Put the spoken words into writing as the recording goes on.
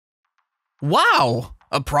Wow!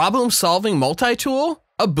 A problem-solving multi-tool?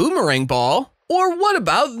 A boomerang ball? Or what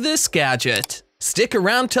about this gadget? Stick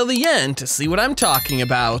around till the end to see what I'm talking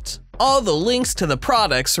about. All the links to the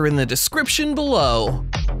products are in the description below.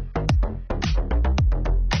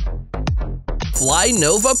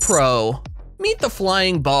 Flynova Pro. Meet the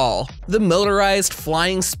flying ball, the motorized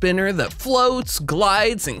flying spinner that floats,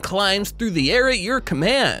 glides, and climbs through the air at your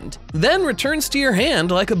command, then returns to your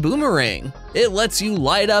hand like a boomerang. It lets you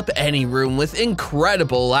light up any room with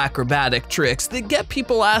incredible acrobatic tricks that get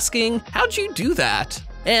people asking, how'd you do that?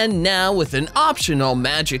 And now with an optional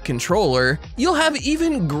magic controller, you'll have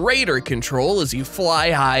even greater control as you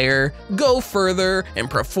fly higher, go further, and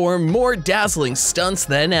perform more dazzling stunts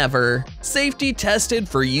than ever. Safety tested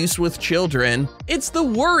for use with children, it's the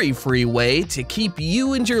worry-free way to keep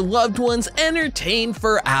you and your loved ones entertained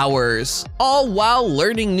for hours, all while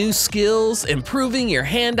learning new skills, improving your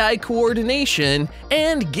hand-eye coordination,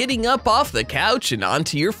 and getting up off the couch and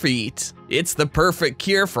onto your feet. It's the perfect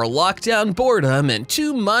cure for lockdown boredom and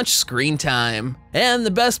too much screen time. And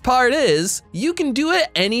the best part is, you can do it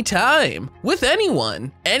anytime, with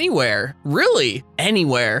anyone, anywhere, really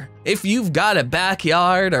anywhere. If you've got a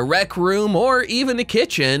backyard, a rec room, or even a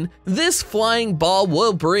kitchen, this flying ball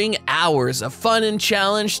will bring hours of fun and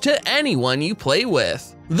challenge to anyone you play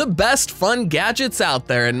with. The best fun gadgets out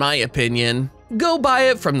there in my opinion. Go buy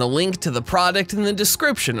it from the link to the product in the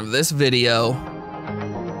description of this video.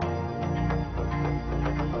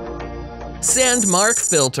 Sandmark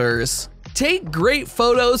filters. Take great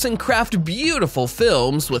photos and craft beautiful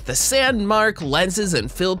films with the Sandmark lenses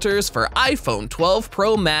and filters for iPhone 12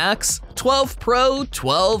 Pro Max, 12 Pro,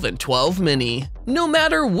 12, and 12 Mini. No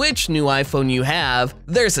matter which new iPhone you have,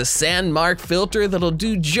 there's a Sandmark filter that'll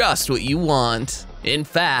do just what you want. In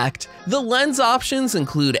fact, the lens options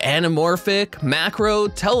include anamorphic, macro,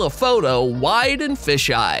 telephoto, wide, and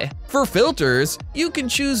fisheye. For filters, you can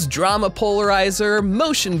choose drama polarizer,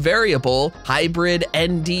 motion variable, hybrid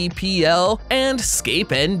ND-PL, and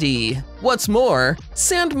scape ND. What's more,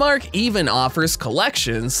 Sandmark even offers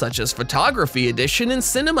collections such as Photography Edition and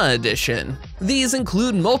Cinema Edition. These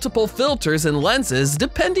include multiple filters and lenses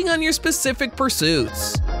depending on your specific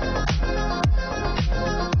pursuits.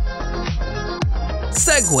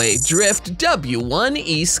 Segway Drift W1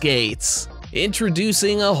 e-skates.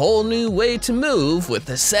 Introducing a whole new way to move with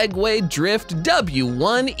the Segway Drift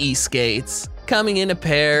W1 e-skates. Coming in a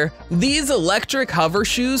pair, these electric hover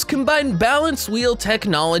shoes combine balance wheel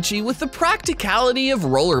technology with the practicality of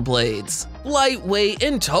rollerblades. Lightweight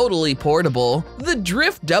and totally portable, the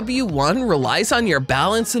Drift W1 relies on your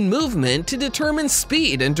balance and movement to determine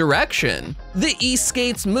speed and direction. The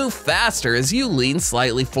e-skates move faster as you lean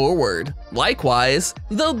slightly forward. Likewise,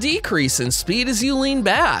 they'll decrease in speed as you lean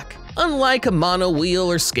back. Unlike a mono wheel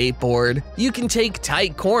or skateboard, you can take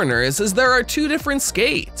tight corners as there are two different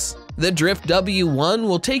skates. The Drift W1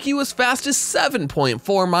 will take you as fast as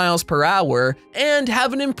 7.4 miles per hour and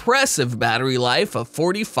have an impressive battery life of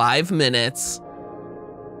 45 minutes.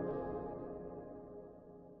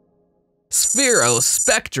 Sphero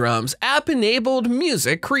Spectrum's app-enabled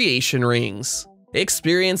music creation rings.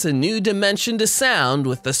 Experience a new dimension to sound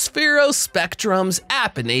with the Sphero Spectrum's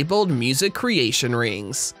app-enabled music creation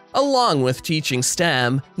rings. Along with teaching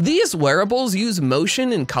STEM, these wearables use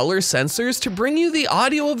motion and color sensors to bring you the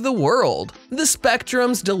audio of the world. The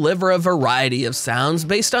Spectrums deliver a variety of sounds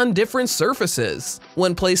based on different surfaces.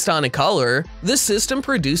 When placed on a color, the system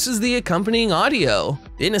produces the accompanying audio.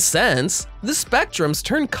 In a sense, the Spectrums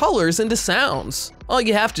turn colors into sounds. All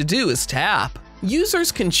you have to do is tap.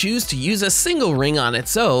 Users can choose to use a single ring on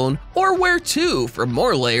its own or wear two for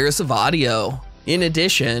more layers of audio. In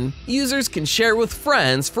addition, users can share with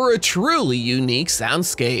friends for a truly unique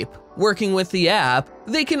soundscape. Working with the app,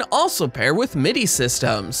 they can also pair with MIDI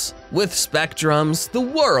systems. With Spectrums, the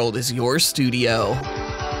world is your studio.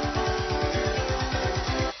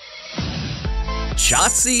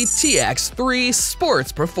 Shotzi TX3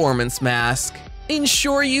 Sports Performance Mask.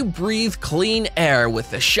 Ensure you breathe clean air with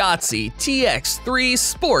the Shotzi TX3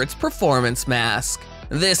 Sports Performance Mask.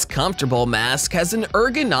 This comfortable mask has an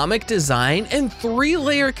ergonomic design and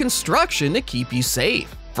 3-layer construction to keep you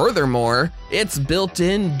safe. Furthermore, its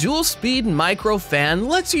built-in dual-speed micro fan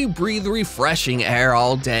lets you breathe refreshing air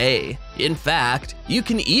all day. In fact, you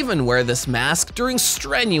can even wear this mask during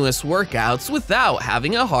strenuous workouts without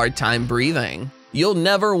having a hard time breathing. You'll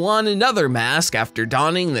never want another mask after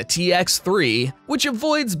donning the TX3, which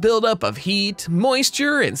avoids buildup of heat,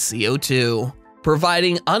 moisture, and CO2.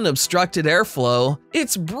 Providing unobstructed airflow,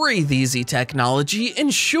 its Breathe Easy technology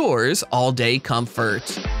ensures all-day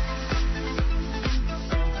comfort.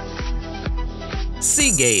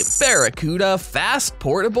 Seagate Barracuda Fast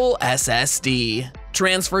Portable SSD.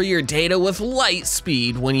 Transfer your data with light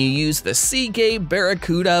speed when you use the Seagate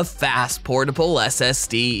Barracuda Fast Portable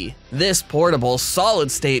SSD. This portable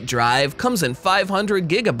solid-state drive comes in 500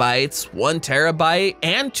 gigabytes, 1 terabyte,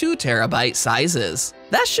 and 2 terabyte sizes.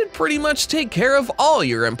 That should pretty much take care of all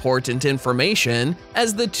your important information,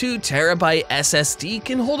 as the 2 terabyte SSD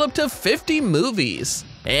can hold up to 50 movies.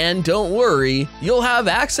 And don't worry, you'll have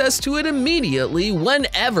access to it immediately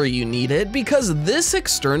whenever you need it, because this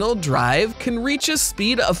external drive can reach a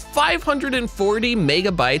speed of 540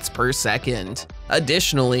 megabytes per second.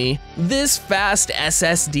 Additionally, this fast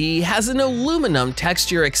SSD has an aluminum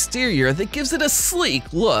texture exterior that gives it a sleek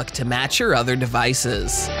look to match your other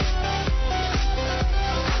devices.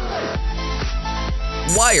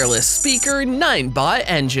 Wireless speaker 9BOT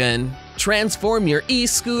engine. Transform your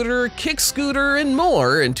e-scooter, kick scooter, and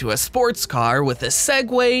more into a sports car with a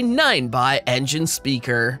Segway 9BOT engine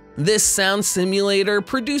speaker. This sound simulator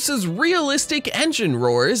produces realistic engine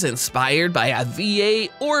roars inspired by a V8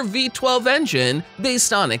 or V12 engine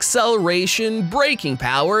based on acceleration, braking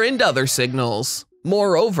power, and other signals.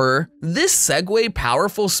 Moreover, this Segway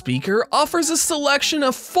powerful speaker offers a selection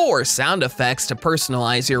of 4 sound effects to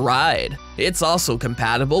personalize your ride. It's also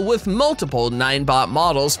compatible with multiple 9BOT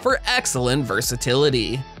models for excellent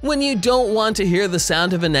versatility. When you don't want to hear the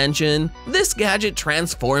sound of an engine, this gadget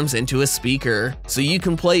transforms into a speaker, so you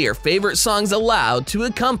can play your favorite songs aloud to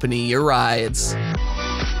accompany your rides.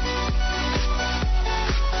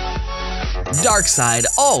 Darkside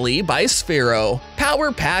Ollie by Sphero,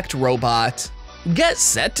 power-packed robot. Get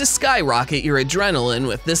set to skyrocket your adrenaline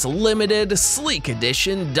with this limited, sleek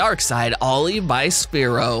edition Darkside Ollie by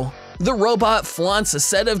Sphero. The robot flaunts a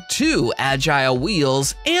set of 2 agile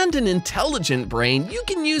wheels and an intelligent brain you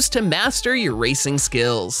can use to master your racing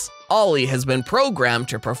skills. Ollie has been programmed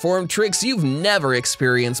to perform tricks you've never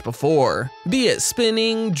experienced before, be it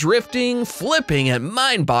spinning, drifting, flipping at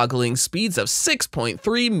mind-boggling speeds of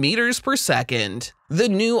 6.3 meters per second. The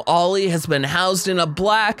new Ollie has been housed in a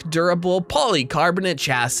black, durable polycarbonate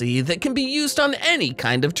chassis that can be used on any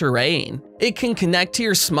kind of terrain. It can connect to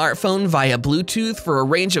your smartphone via Bluetooth for a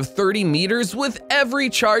range of 30 meters, with every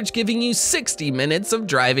charge giving you 60 minutes of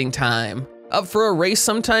driving time. Up for a race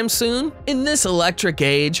sometime soon? In this electric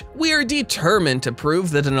age, we are determined to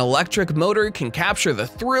prove that an electric motor can capture the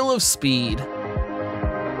thrill of speed.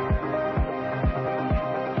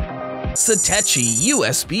 Satechi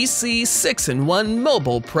USB-C 6-in-1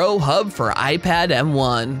 Mobile Pro Hub for iPad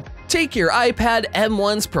M1. Take your iPad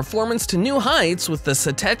M1's performance to new heights with the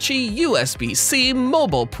Satechi USB-C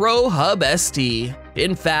Mobile Pro Hub SD.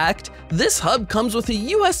 In fact, this hub comes with a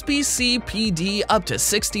USB-C PD up to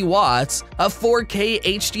 60 watts, a 4K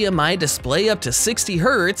HDMI display up to 60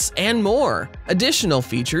 Hz, and more. Additional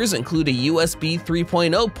features include a USB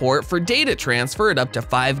 3.0 port for data transfer at up to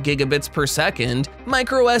 5 gigabits per second,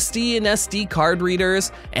 microSD and SD card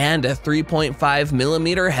readers, and a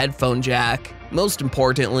 3.5mm headphone jack. Most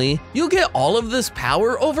importantly, you'll get all of this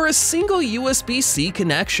power over a single USB-C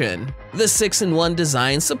connection. The 6-in-1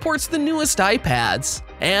 design supports the newest iPads,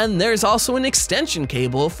 and there's also an extension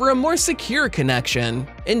cable for a more secure connection.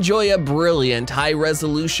 Enjoy a brilliant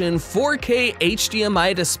high-resolution 4K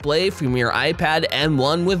HDMI display from your iPad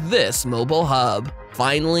M1 with this mobile hub.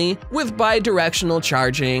 Finally, with bi-directional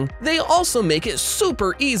charging, they also make it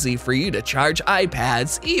super easy for you to charge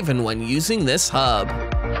iPads even when using this hub.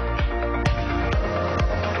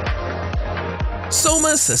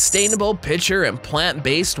 Soma Sustainable Pitcher and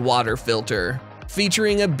Plant-Based Water Filter.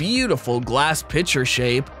 Featuring a beautiful glass pitcher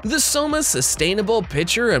shape, the Soma Sustainable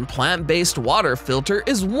Pitcher and Plant-Based Water Filter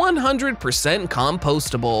is 100%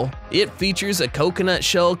 compostable. It features a coconut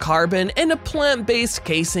shell carbon and a plant-based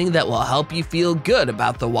casing that will help you feel good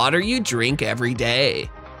about the water you drink every day.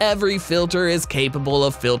 Every filter is capable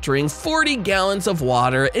of filtering 40 gallons of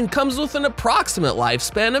water and comes with an approximate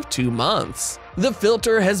lifespan of 2 months. The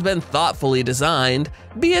filter has been thoughtfully designed,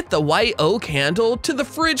 be it the white oak handle to the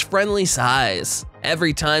fridge-friendly size.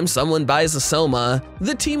 Every time someone buys a Soma,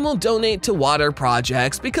 the team will donate to water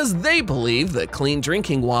projects because they believe that clean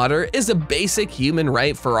drinking water is a basic human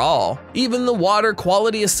right for all. Even the Water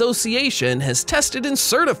Quality Association has tested and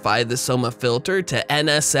certified the Soma filter to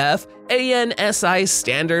NSF ANSI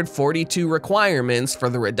Standard 42 requirements for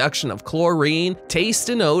the reduction of chlorine, taste,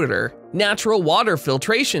 and odor. Natural water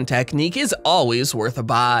filtration technique is always worth a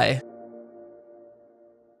buy.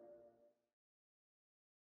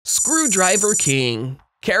 Screwdriver King.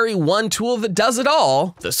 Carry one tool that does it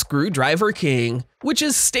all, the Screwdriver King, which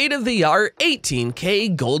is state-of-the-art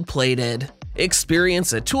 18K gold-plated.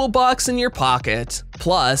 Experience a toolbox in your pocket.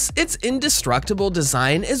 Plus, its indestructible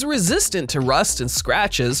design is resistant to rust and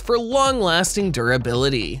scratches for long-lasting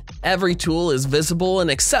durability. Every tool is visible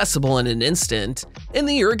and accessible in an instant, and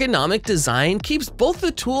the ergonomic design keeps both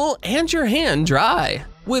the tool and your hand dry.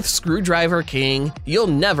 With Screwdriver King, you'll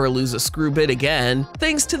never lose a screw bit again,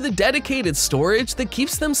 thanks to the dedicated storage that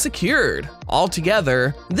keeps them secured.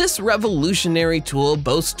 Altogether, this revolutionary tool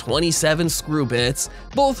boasts 27 screw bits,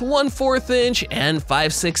 both 1/4 inch and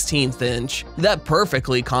 5/16 inch, that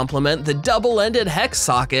perfectly complement the double-ended hex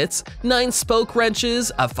sockets, 9 spoke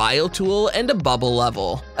wrenches, a file tool, and a bubble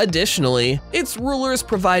level. Additionally, its rulers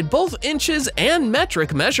provide both inches and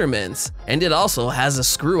metric measurements, and it also has a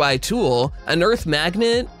screw-eye tool, an earth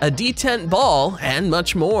magnet, a detent ball, and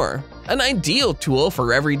much more. An ideal tool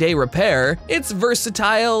for everyday repair, it's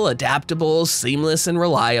versatile, adaptable, seamless, and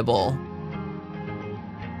reliable.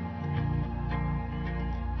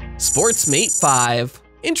 Sportsmate 5.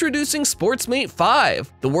 Introducing Sportsmate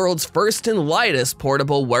 5, the world's first and lightest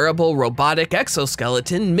portable wearable robotic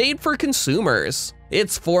exoskeleton made for consumers.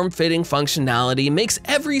 Its form-fitting functionality makes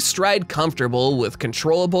every stride comfortable with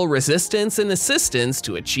controllable resistance and assistance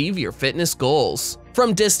to achieve your fitness goals.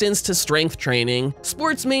 From distance to strength training,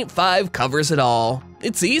 Sportsmate 5 covers it all.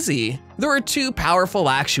 It's easy. There are 2 powerful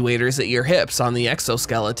actuators at your hips on the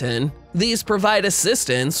exoskeleton. These provide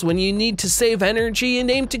assistance when you need to save energy and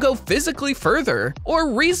aim to go physically further,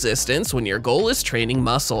 or resistance when your goal is training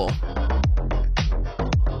muscle.